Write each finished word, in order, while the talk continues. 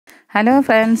Hello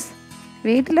friends,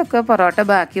 വീട്ടിലൊക്കെ പൊറോട്ട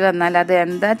ബാക്കി വന്നാൽ അത്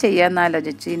എന്താ ചെയ്യാമെന്ന്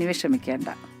ആലോചിച്ച് ഇനി വിഷമിക്കേണ്ട.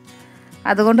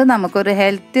 അതുകൊണ്ട് നമുക്കൊരു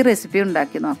ഹെൽത്തി റെസിപ്പി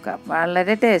ഉണ്ടാക്കി നോക്കാം.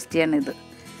 വളരെ ടേസ്റ്റിയാണിത്.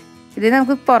 ഇതിന്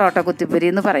നമുക്ക് പൊറോട്ട കുത്തിപ്പൊരി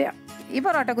എന്ന് പറയാം. ഈ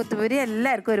പൊറോട്ട കുത്തിപ്പൊരി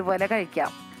എല്ലാവർക്കും ഒരുപോലെ കഴിക്കാം.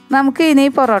 നമുക്ക് ഇനി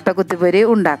പൊറോട്ട കുത്തിപ്പൊരി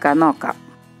ഉണ്ടാക്കാൻ നോക്കാം.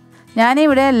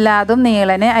 ഞാനിവിടെ എല്ലാതും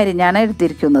നീളനെ അരിഞ്ഞാണ്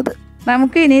എടുത്തിരിക്കുന്നത്.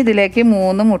 നമുക്ക് ഇനി ഇതിലേക്ക്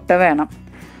 3 മുട്ട വേണം.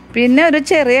 പിന്നെ ഒരു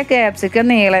ചെറിയ ക്യാപ്സിക്കം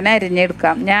നീളനെ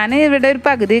അരിഞ്ഞെടുക്കാം. ഞാൻ ഇവിടെ ഒരു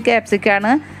പകുതി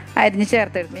ക്യാപ്സിക്കാണ് അരിഞ്ഞ്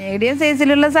ചേർത്തെടുക്കും. മീഡിയം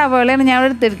സൈസിലുള്ള സവാളയാണ് ഞാൻ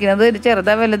എടുത്തിരിക്കുന്നത്. ഒരു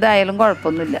ചെറുതാ വലുതായാലും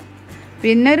കുഴപ്പമൊന്നുമില്ല.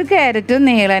 പിന്നെ ഒരു ക്യാരറ്റും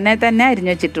നീളനെ തന്നെ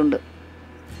അരിഞ്ഞു വെച്ചിട്ടുണ്ട്.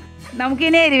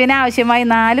 നമുക്കിനി എരിവിന് ആവശ്യമായി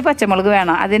 4 പച്ചമുളക്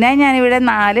വേണം. അതിനായി ഞാനിവിടെ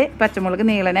 4 പച്ചമുളക്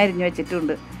നീളനെ അരിഞ്ഞു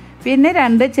വെച്ചിട്ടുണ്ട്. പിന്നെ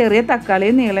 2 ചെറിയ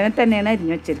തക്കാളിയും നീളനെ തന്നെയാണ്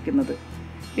അരിഞ്ഞു വെച്ചിരിക്കുന്നത്.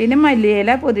 പിന്നെ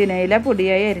മല്ലിയില പുതിനയില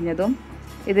പൊടിയായി അരിഞ്ഞതും,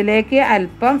 ഇതിലേക്ക്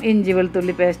അല്പം ഇഞ്ചി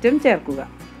വെളുത്തുള്ളി പേസ്റ്റും ചേർക്കുക.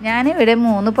 ഞാനിവിടെ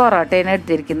 3 പൊറോട്ടയാണ്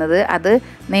എടുത്തിരിക്കുന്നത്. അത്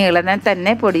നീളനെ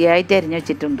തന്നെ പൊടിയായിട്ട് അരിഞ്ഞു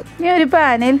വെച്ചിട്ടുണ്ട്. ഇനി ഒരു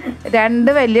പാനിൽ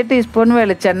 2 വലിയ ടീസ്പൂൺ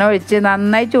വെളിച്ചെണ്ണ ഒഴിച്ച്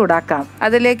നന്നായി ചൂടാക്കാം.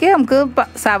 അതിലേക്ക് നമുക്ക്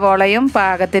സവോളയും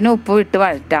പാകത്തിന് ഉപ്പും ഇട്ട്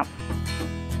വഴറ്റാം.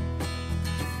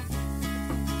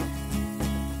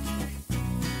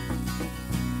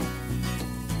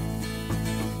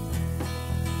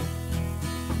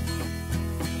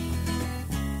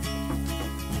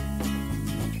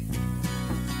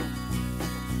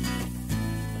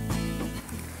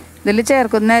 ഇതിൽ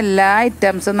ചേർക്കുന്ന എല്ലാ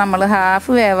ഐറ്റംസും നമ്മൾ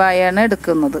ഹാഫ് വേവായാണ്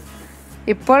എടുക്കുന്നത്.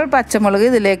 ഇപ്പോൾ പച്ചമുളക്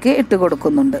ഇതിലേക്ക് ഇട്ട്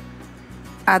കൊടുക്കുന്നുണ്ട്.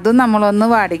 അതും നമ്മളൊന്ന്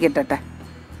വാടിക്കിട്ടട്ടെ.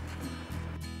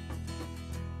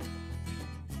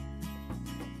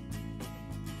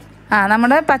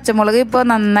 നമ്മുടെ പച്ചമുളക് ഇപ്പോൾ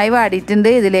നന്നായി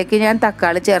വാടിയിട്ടുണ്ട്. ഇതിലേക്ക് ഞാൻ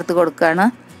തക്കാളി ചേർത്ത് കൊടുക്കുകയാണ്.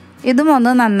 ഇതും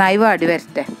ഒന്ന് നന്നായി വാടി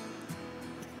വരട്ടെ.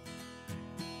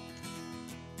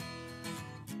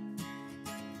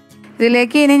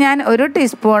 ഇതിലേക്ക് ഇനി ഞാൻ 1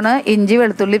 ടീസ്പൂണ് ഇഞ്ചി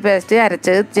വെളുത്തുള്ളി പേസ്റ്റ്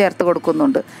അരച്ചത് ചേർത്ത്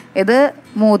കൊടുക്കുന്നുണ്ട്. ഇത്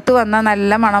മൂത്ത് വന്നാൽ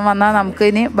നല്ല മണം വന്നാൽ നമുക്ക്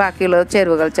ഇനി ബാക്കിയുള്ള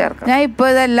ചേരുവകൾ ചേർക്കാം. ഞാൻ ഇപ്പോൾ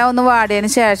ഇതെല്ലാം ഒന്ന്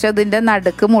വാടിയതിന് ശേഷം ഇതിൻ്റെ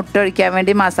നടുക്ക് മുട്ട ഒഴിക്കാൻ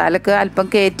വേണ്ടി മസാലക്ക് അല്പം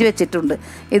കയറ്റി വെച്ചിട്ടുണ്ട്.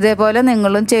 ഇതേപോലെ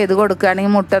നിങ്ങളും ചെയ്ത്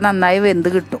കൊടുക്കുകയാണെങ്കിൽ മുട്ട നന്നായി വെന്ത്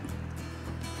കിട്ടും.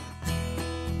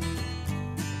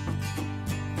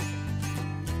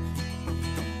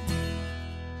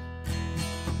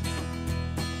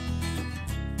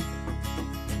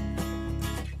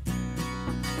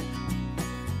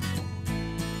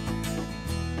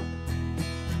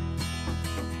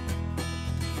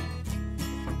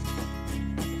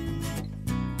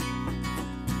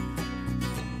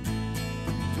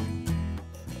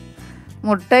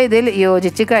 മുട്ട ഇതിൽ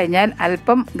യോജിച്ച് കഴിഞ്ഞാൽ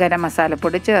അല്പം ഗരം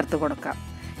മസാലപ്പൊടി ചേർത്ത് കൊടുക്കാം.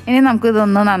 ഇനി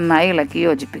നമുക്കിതൊന്ന് നന്നായി ഇളക്കി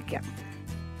യോജിപ്പിക്കാം.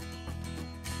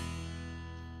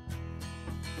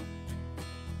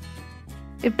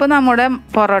 ഇപ്പോൾ നമ്മുടെ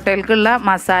പൊറോട്ടയിലേക്കുള്ള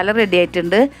മസാല റെഡി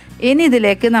ആയിട്ടുണ്ട്. ഇനി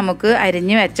ഇതിലേക്ക് നമുക്ക്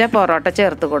അരിഞ്ഞു വെച്ച പൊറോട്ട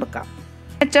ചേർത്ത് കൊടുക്കാം.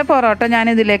 വെച്ച പൊറോട്ട ഞാൻ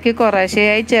ഇതിലേക്ക്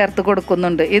കുറേശ്ശെയായി ചേർത്ത്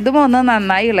കൊടുക്കുന്നുണ്ട്. ഇതും ഒന്ന്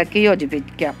നന്നായി ഇളക്കി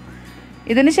യോജിപ്പിക്കാം.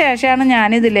 ഇതിന് ശേഷമാണ്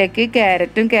ഞാനിതിലേക്ക്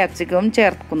ക്യാരറ്റും ക്യാപ്സിക്കവും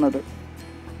ചേർക്കുന്നത്.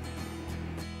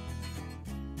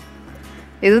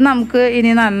 ഇത് നമുക്ക്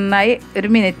ഇനി നന്നായി 1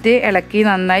 മിനിറ്റ് ഇളക്കി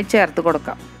നന്നായി ചേർത്ത്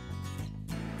കൊടുക്കാം.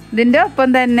 ഇതിൻ്റെ ഒപ്പം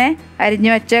തന്നെ അരിഞ്ഞു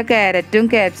വെച്ച ക്യാരറ്റും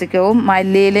ക്യാപ്സിക്കവും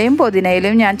മല്ലിയിലയും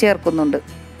പുതിനയിലയും ഞാൻ ചേർക്കുന്നുണ്ട്.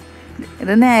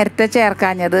 ഇത് നേരത്തെ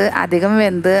ചേർക്കാഞ്ഞത് അധികം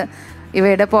വെന്ത്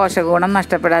ഇവയുടെ പോഷകഗുണം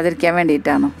നഷ്ടപ്പെടാതിരിക്കാൻ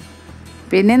വേണ്ടിയിട്ടാണ്.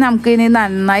 പിന്നെ നമുക്കിനി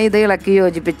നന്നായി ഇത് ഇളക്കി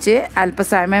യോജിപ്പിച്ച്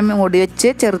അല്പസമയം മൂടി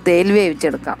വെച്ച് ചെറുതേയിൽ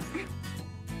വേവിച്ചെടുക്കാം.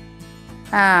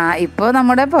 ഇപ്പോൾ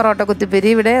നമ്മുടെ പൊറോട്ട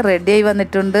കുത്തിപ്പൊരി ഇവിടെ റെഡിയായി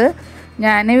വന്നിട്ടുണ്ട്.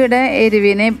 ഞാനിവിടെ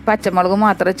എരിവിന് പച്ചമുളക്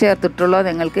മാത്രമേ ചേർത്തിട്ടുള്ളൂ.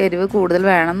 നിങ്ങൾക്ക് എരിവ് കൂടുതൽ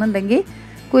വേണമെന്നുണ്ടെങ്കിൽ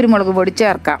കുരുമുളക് പൊടി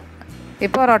ചേർക്കാം. ഈ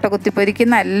പൊറോട്ട കുത്തിപ്പൊരിക്ക്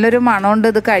നല്ലൊരു മണമുണ്ട്.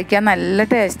 ഇത് കഴിക്കാൻ നല്ല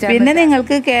ടേസ്റ്റാണ്. പിന്നെ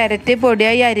നിങ്ങൾക്ക് ക്യാരറ്റ്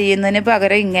പൊടിയായി അരിയുന്നതിന്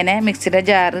പകരം ഇങ്ങനെ മിക്സിയുടെ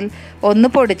ജാറിൽ ഒന്ന്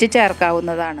പൊടിച്ച്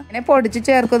ചേർക്കാവുന്നതാണ്. ഇങ്ങനെ പൊടിച്ച്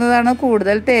ചേർക്കുന്നതാണ്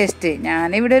കൂടുതൽ ടേസ്റ്റ്.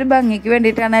 ഞാനിവിടെ ഒരു ഭംഗിക്ക്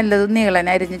വേണ്ടിയിട്ടാണ് എല്ലതും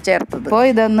നീളനെ അരിഞ്ഞ് ചേർത്തത്. അപ്പോൾ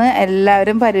ഇതൊന്ന്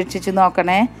എല്ലാവരും പരീക്ഷിച്ച്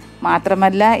നോക്കണേ.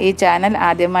 മാത്രമല്ല, ഈ ചാനൽ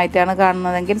ആദ്യമായിട്ടാണ്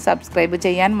കാണുന്നതെങ്കിൽ സബ്സ്ക്രൈബ്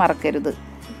ചെയ്യാൻ മറക്കരുത്.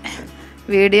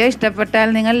 വീഡിയോ ഇഷ്ടപ്പെട്ടാൽ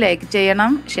നിങ്ങൾ ലൈക്ക്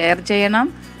ചെയ്യണം, ഷെയർ ചെയ്യണം.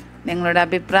 നിങ്ങളുടെ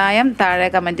അഭിപ്രായം താഴെ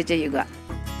കമൻറ്റ് ചെയ്യുക.